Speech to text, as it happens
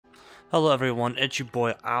Hello everyone, it's your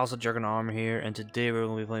boy Alza Jurgen Armor here, and today we're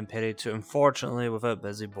going to be playing Payday 2, unfortunately without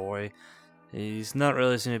Busy Boy. He's not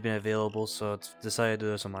really seem to be available, so I've decided to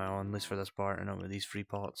do this on my own, at least for this part, and with these free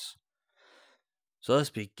pots. So let's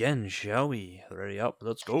begin, shall we? Ready up,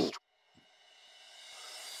 let's go!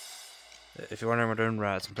 If you're wondering what we're doing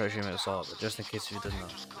rats, I'm pretty sure you might have saw it, but just in case you didn't know.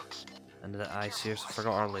 And I seriously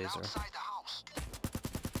forgot our laser.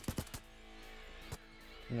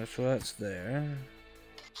 So that's there.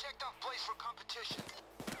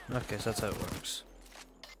 Okay, so that's how it works.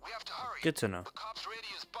 Good to know.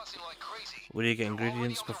 We need to get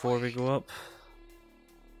ingredients before we go up.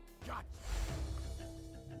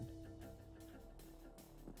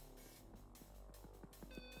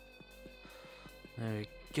 There we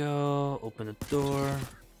go. Open the door.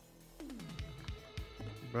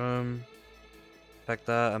 Boom. Pack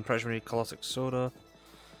that. I'm pretty sure we need caustic soda.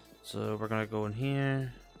 So we're gonna go in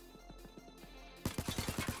here.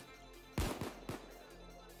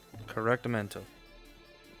 Correctamento.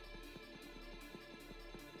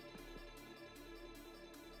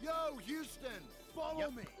 Yo, Houston, follow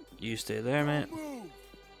me. You stay there, man.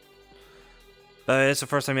 But it's the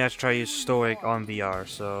first time you have to try to use Stoic on VR,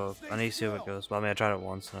 so I need to see how it goes. Well, I mean, I tried it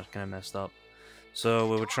once and I kind of messed up. So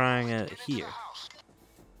we were trying it here.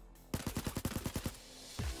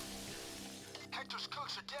 Hector's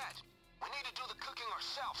cooks are dead. We need to do the cooking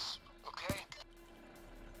ourselves, okay?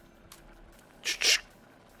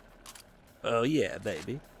 Oh yeah,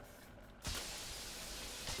 baby.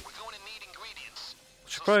 We're going to need ingredients.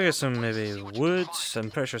 Should probably get some maybe wood. I'm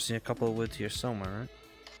pretty sure I've seen a couple of wood here somewhere, right?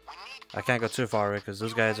 I can't go too far away because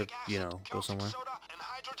those guys are, you know, go somewhere.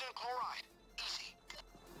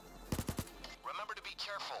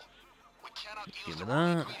 Give me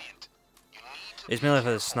that. It's mainly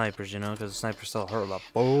for the snipers, you know, because the snipers still hurt a lot.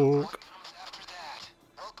 Book.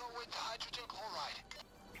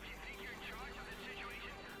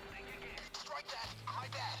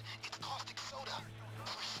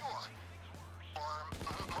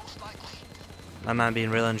 My man being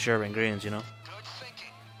real unsure of ingredients, you know.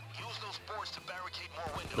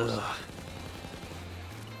 Ugh.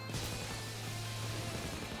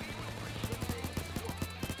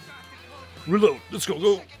 Reload. Let's go.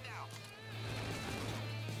 Okay,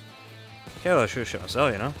 well, I should shoot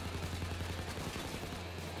myself, you know.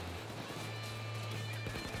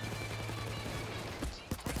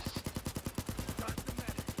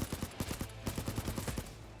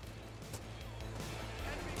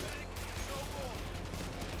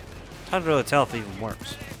 Hard to really tell if it even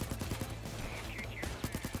works.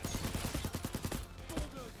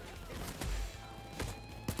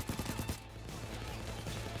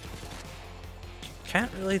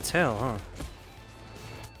 Can't really tell, huh?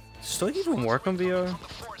 Does it even work on VR?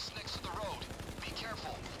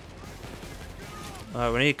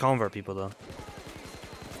 We need to convert people though.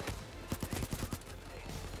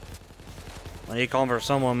 I need to convert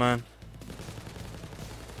someone, man.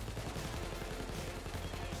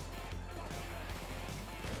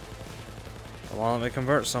 Come on, let me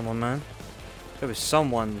convert someone, man. Could be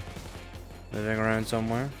someone moving around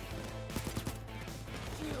somewhere.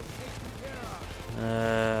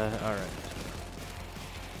 Alright.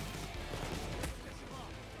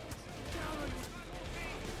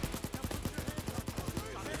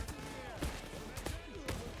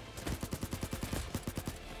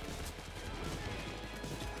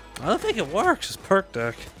 I don't think it works, this perk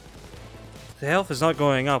deck. The health is not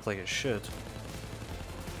going up like it should.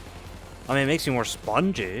 I mean, it makes you more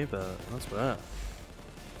spongy, but that's bad.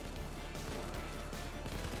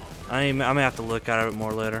 I may have to look at it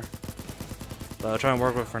more later. But I'll try and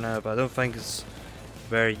work with it for now, but I don't think it's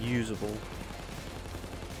very usable.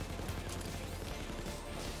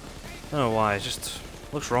 I don't know why, it just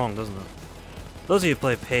looks wrong, doesn't it? Those of you who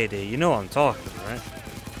play Payday, you know what I'm talking about, right?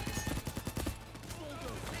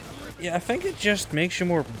 Yeah, I think it just makes you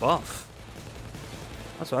more buff.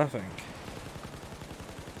 That's what I think.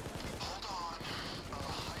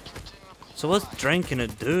 So what's drinking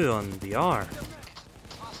it do on VR?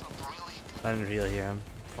 I didn't really hear him.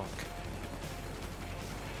 Fuck.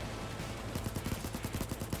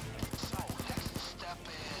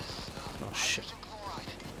 Oh shit.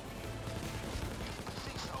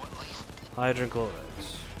 Hydrogen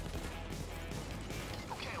chlorides.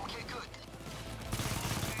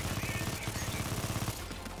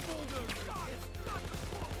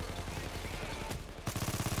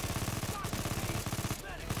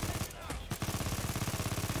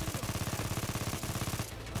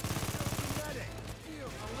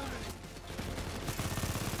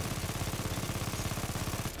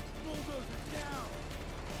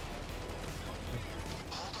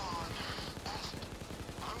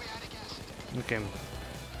 Okay.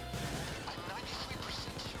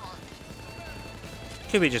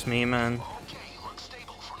 Could be just me, man. Okay, looks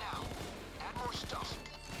stable for now. Add more stuff.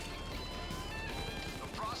 The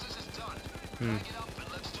process is done. Bag it up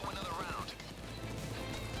and let's do another round.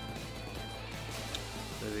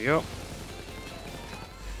 There we go.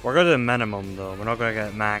 We're going to the minimum though. We're not going to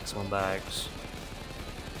get maximum bags.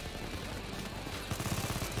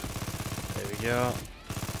 There we go.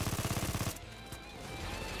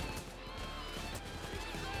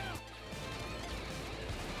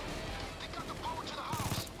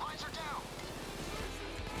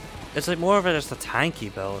 It's like more of a just a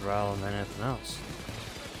tanky build rather than anything else.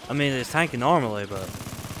 I mean, it's tanky normally, but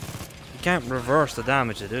you can't reverse the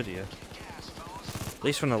damage they do to you. At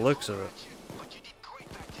least from the looks of it.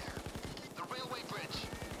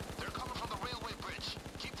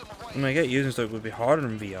 I mean, I get using stuff would be harder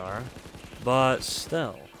in VR, but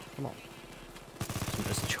still, come on.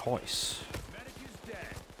 It's a choice.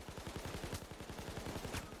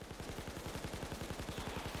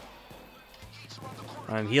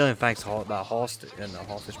 I'm healing thanks to that hostage, and the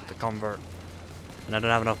hostage with the convert. And I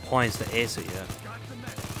don't have enough points to ace it yet.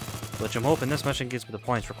 Which I'm hoping this mission gives me the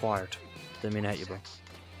points required. Didn't mean to hit you, bro.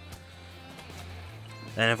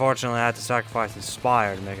 And unfortunately I had to sacrifice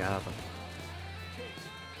Inspire to make it happen.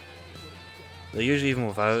 But usually even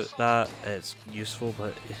without that, it's useful,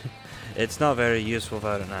 but it's not very useful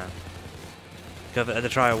without it now. Because I had to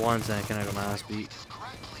try it once and I kind of got my ass beat.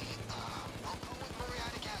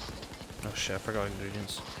 Oh shit, I forgot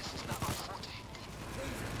ingredients.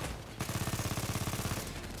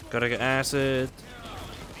 Gotta get acid.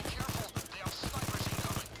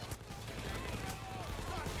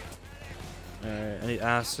 Alright, I need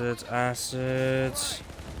acids, acids.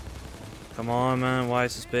 Come on, man, why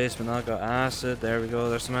is this basement not got acid? There we go,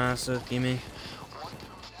 there's some acid, gimme.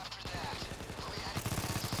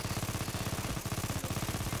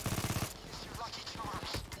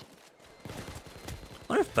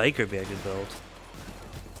 I wonder if Biker would be a good build.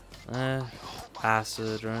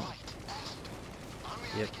 Acid, right?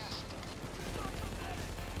 Yep.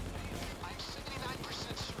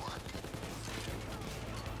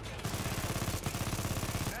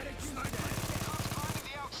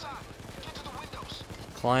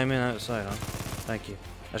 Climbing outside, huh? Thank you.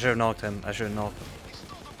 I should have knocked him. I should have knocked him.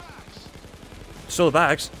 Stole the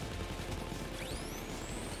bags?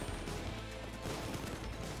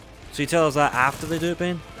 So you tell us that after they do it,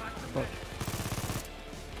 Bane? What?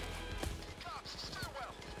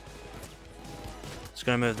 Just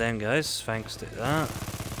gonna move them guys, thanks to that.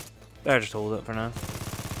 Better just hold it for now.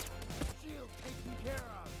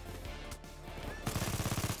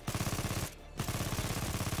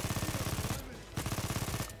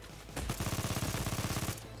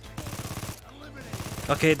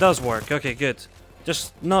 Okay, it does work. Okay, good.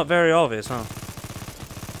 Just not very obvious, huh?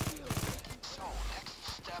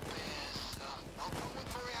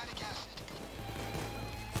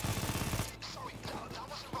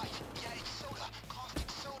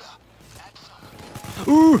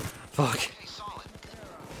 Ooh! Fuck.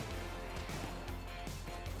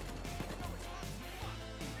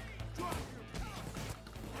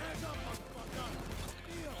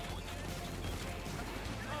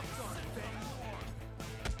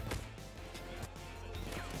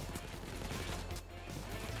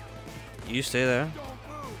 You stay there.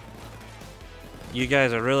 You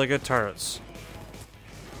guys are really good turrets.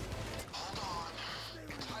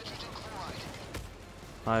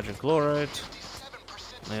 Hydrogen chloride.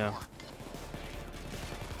 Yeah.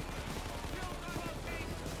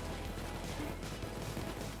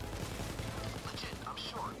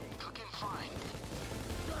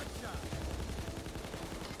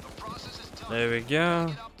 There we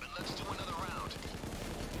go.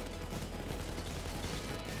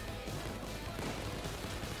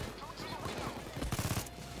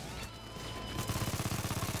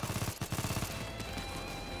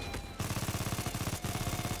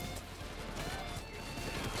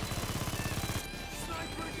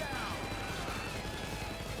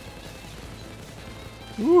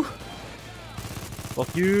 Woo!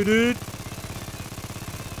 Fuck you, dude!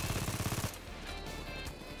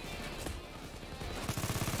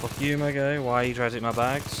 Fuck you, my guy. Why are you trying to take my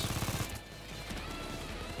bags?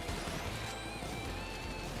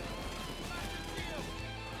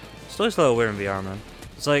 Still looks a little weird in VR, man.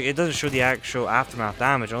 It's like, it doesn't show the actual aftermath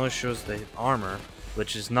damage, it only shows the armor,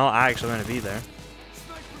 which is not actually going to be there.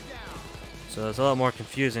 So it's a lot more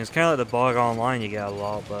confusing. It's kind of like the bug online you get a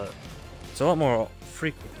lot, but it's a lot more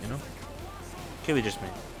frequent, you know? Could be just me.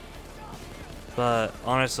 But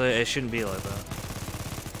honestly, it shouldn't be like that.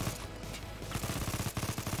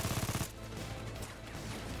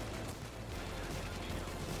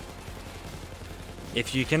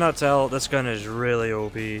 If you cannot tell, this gun is really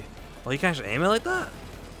OP. Well, you can actually aim it like that?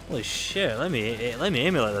 Holy shit, let me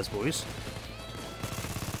aim it like this, boys.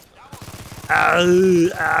 Ow,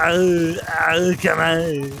 ow, ow, come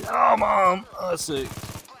on. Oh, mom. Oh, sick.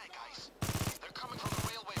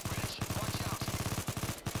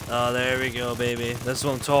 Oh, there we go, baby. That's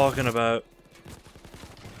what I'm talking about.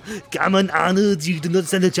 Come on, Arnold. You do not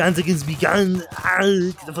stand a chance against me, gun.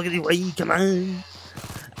 Ow, get the fuck out of the way. Come on.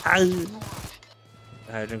 Ow.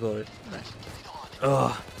 Hydrogen glory.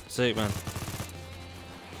 Oh, sick, man.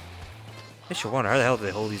 I should wonder how the hell do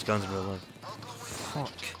they hold these guns in real life?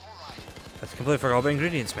 Fuck. I completely forgot about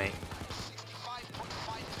ingredients, mate.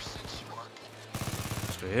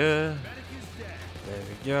 Let's go here. There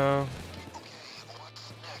we go.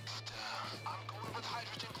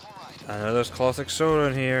 I know there's caustic soda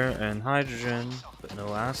in here and hydrogen, but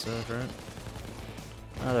no acid, right?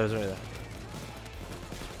 Oh, there's right there.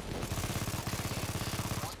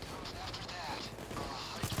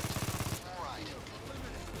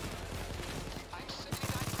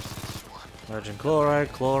 Hydrogen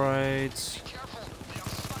chloride, chlorides.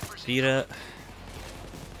 Beat it.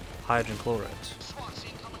 Hydrogen chlorides.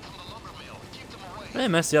 They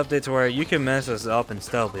messed the update to where you can mess this up and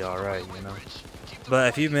still be alright, you know. But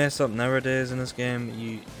if you mess up nowadays in this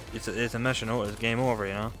game, it's a mission over, it's game over,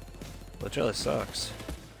 you know. Which really sucks.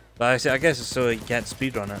 But I guess it's so you can't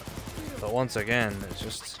speedrun it. But once again,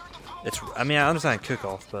 I mean, I understand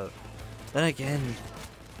cook-off, but then again,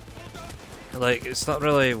 like, it's not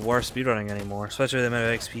really worth speedrunning anymore, especially the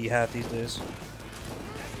amount of XP you have these days.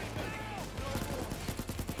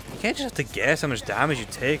 You can't just have to guess how much damage you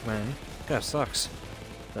take, man. It kinda sucks.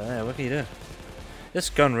 But yeah, what can you do? This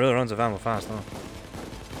gun really runs out of ammo fast, though.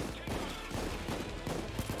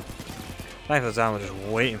 Thankfully, this ammo just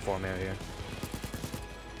waiting for me out here.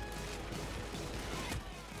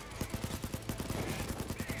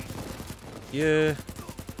 Yeah.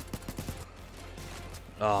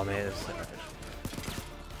 Oh man, this is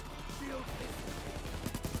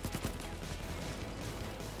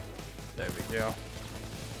there we go.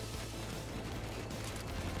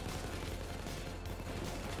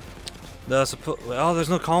 Oh, there's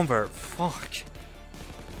no convert. Fuck.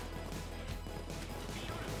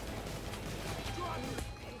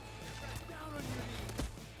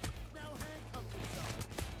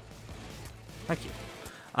 Thank you.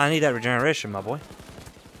 I need that regeneration, my boy.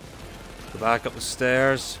 Go back up the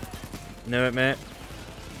stairs. Knew it, mate.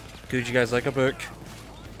 Good, you guys like a book.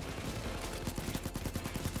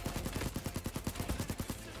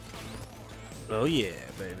 Oh yeah,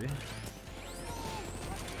 baby.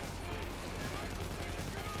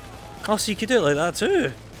 Oh, so you could do it like that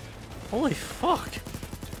too. Holy fuck. It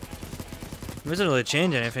doesn't really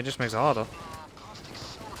change anything, it just makes it harder.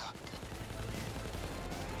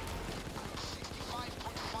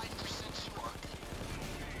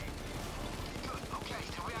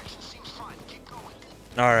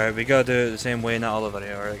 Alright, we gotta do it the same way, not all of it.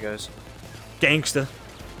 Alright, guys. Gangsta.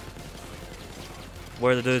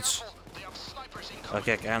 Where are the dudes?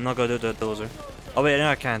 Okay, I'm not gonna do the dozer. Oh wait, no,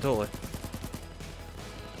 I can, totally.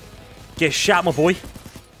 Get shot, my boy.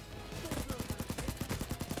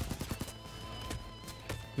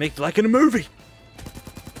 Make it like in a movie.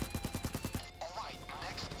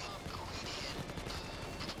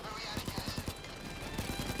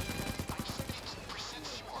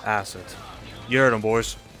 Acid. You heard them,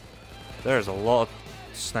 boys. There's a lot of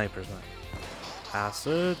snipers now.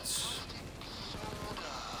 Acid.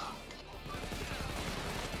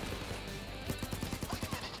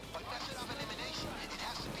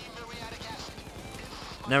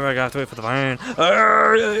 Never gonna have to wait for the van.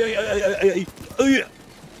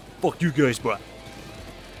 Fuck you guys, bro.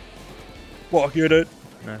 Fuck you, dude.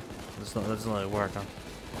 No, that doesn't really work, huh?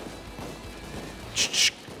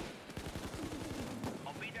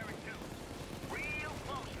 I'll be there in 2. Real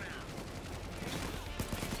close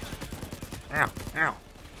now. Ow, ow.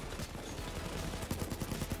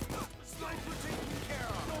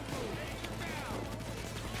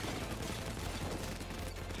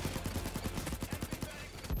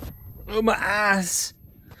 Oh, my ass!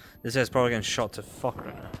 This guy's probably getting shot to fuck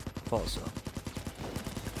right now. Thought so.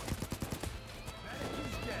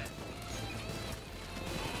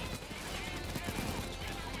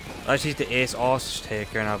 I just need the ace hostage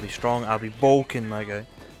taker and I'll be strong. I'll be bulking, my guy.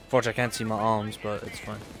 Unfortunately, I can't see my arms, but it's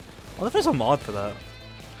fine. Well, if there's a mod for that.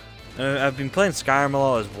 I've been playing Skyrim a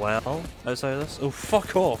lot as well, outside of this. Oh,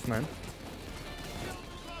 fuck off, man.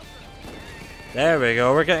 There we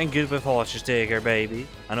go, we're getting good with hostage taker, baby.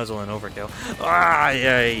 I know it's only an overkill. Ah,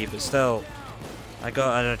 yay, but still. I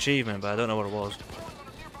got an achievement, but I don't know what it was.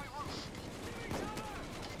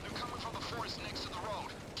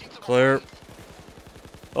 Clear.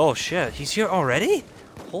 Oh shit, he's here already?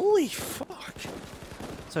 Holy fuck.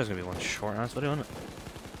 So it's gonna be one short ass video, isn't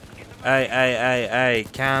it? Hey,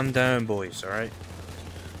 calm down, boys, alright?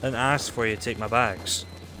 I didn't ask for you to take my bags.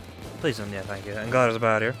 Please don't, yeah, thank you. I'm glad there's a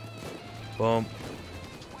bad here. Boom.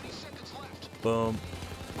 Boom.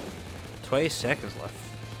 20 seconds left.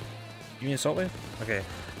 You mean assault wave? Okay.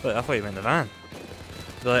 But I thought you meant the van.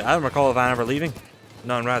 But, like, I don't recall the van ever leaving.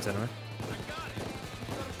 Not in rats anyway.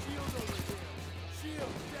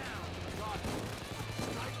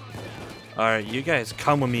 Alright, you guys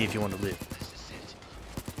come with me if you want to leave.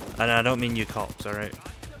 And I don't mean you cops, alright?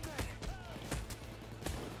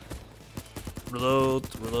 Reload,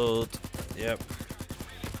 reload. Yep.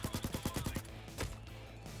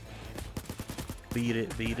 Beat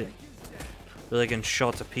it, beat it. Really getting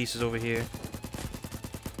shot to pieces over here.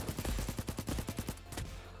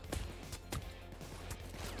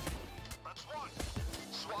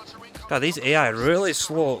 God, these AI are really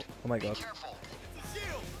slow. Oh my god.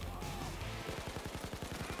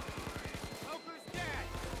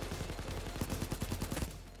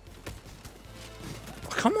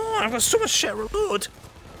 Come on, I've got so much shit. Reload.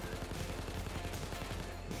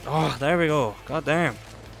 Oh, there we go. God damn.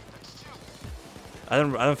 I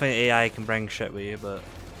don't think AI can bring shit with you, but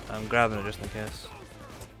I'm grabbing it just in case.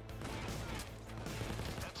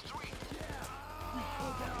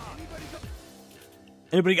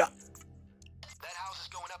 Anybody got? That house is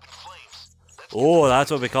going up in flames. Oh,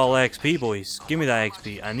 that's what we call XP, boys. Give me that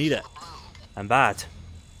XP. I need it. I'm bad.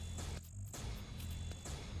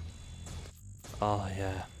 Oh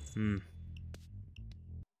yeah.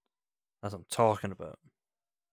 That's what I'm talking about.